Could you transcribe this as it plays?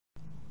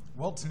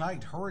Well,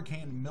 tonight,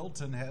 Hurricane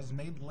Milton has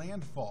made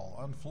landfall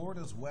on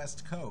Florida's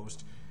west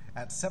coast.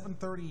 At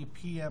 7:30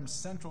 p.m.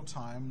 Central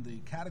Time, the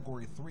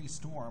Category 3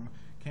 storm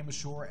came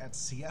ashore at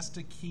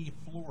Siesta,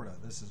 Florida.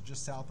 This is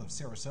just south of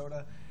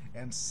Sarasota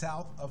and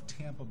south of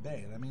Tampa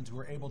Bay. That means we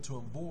were able to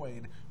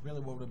avoid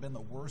really what would have been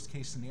the worst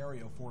case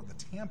scenario for the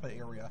Tampa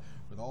area,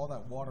 with all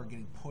that water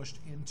getting pushed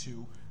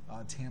into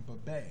Tampa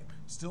Bay.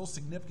 Still,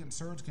 significant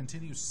surge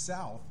continues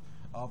south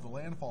of the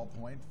landfall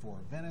point for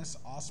Venice,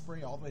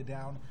 Osprey, all the way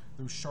down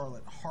through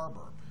Charlotte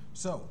Harbor.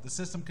 So the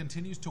system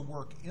continues to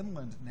work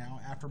inland now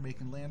after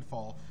making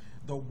landfall.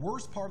 The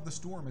worst part of the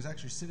storm is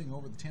actually sitting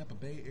over the Tampa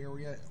Bay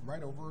area,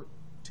 right over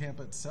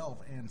Tampa itself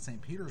and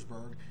St.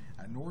 Petersburg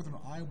at northern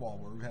Eyewall,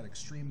 where we've had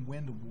extreme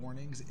wind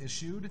warnings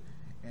issued,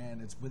 and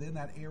it's within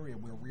that area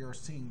where we are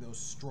seeing those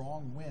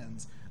strong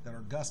winds that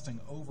are gusting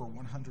over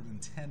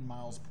 110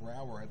 miles per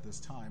hour at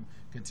this time,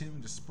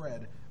 continuing to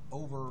spread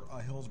over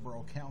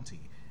Hillsborough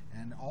County.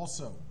 And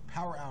also,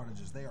 power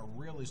outages, they are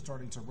really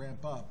starting to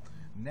ramp up.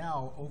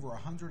 Now, over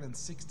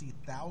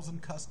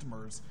 160,000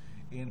 customers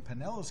in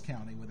Pinellas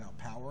County without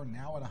power,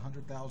 now at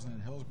 100,000 in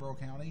Hillsborough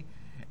County,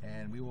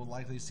 and we will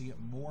likely see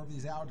more of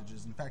these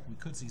outages. In fact, we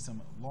could see some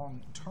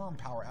long-term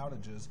power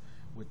outages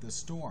with this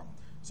storm.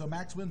 So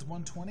max winds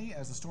 120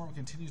 as the storm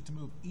continues to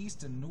move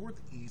east and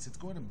northeast. It's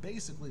going to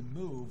basically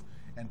move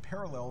and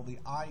parallel the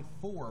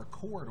I-4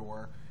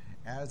 corridor.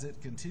 As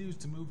it continues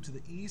to move to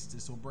the east,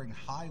 this will bring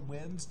high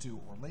winds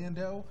to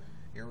Orlando,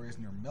 areas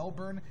near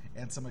Melbourne,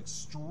 and some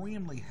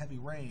extremely heavy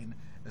rain,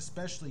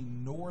 especially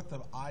north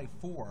of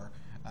I-4,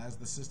 as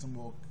the system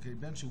will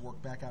eventually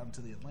work back out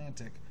into the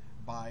Atlantic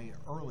by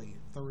early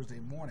Thursday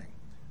morning.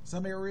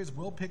 Some areas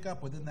will pick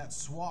up within that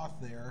swath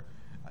there,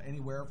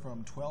 anywhere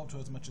from 12 to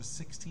as much as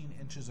 16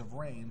 inches of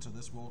rain, so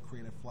this will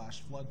create a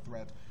flash flood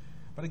threat.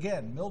 But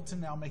again, Milton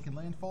now making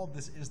landfall.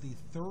 This is the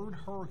third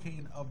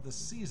hurricane of the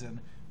season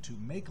to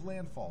make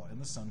landfall in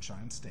the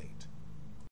Sunshine State.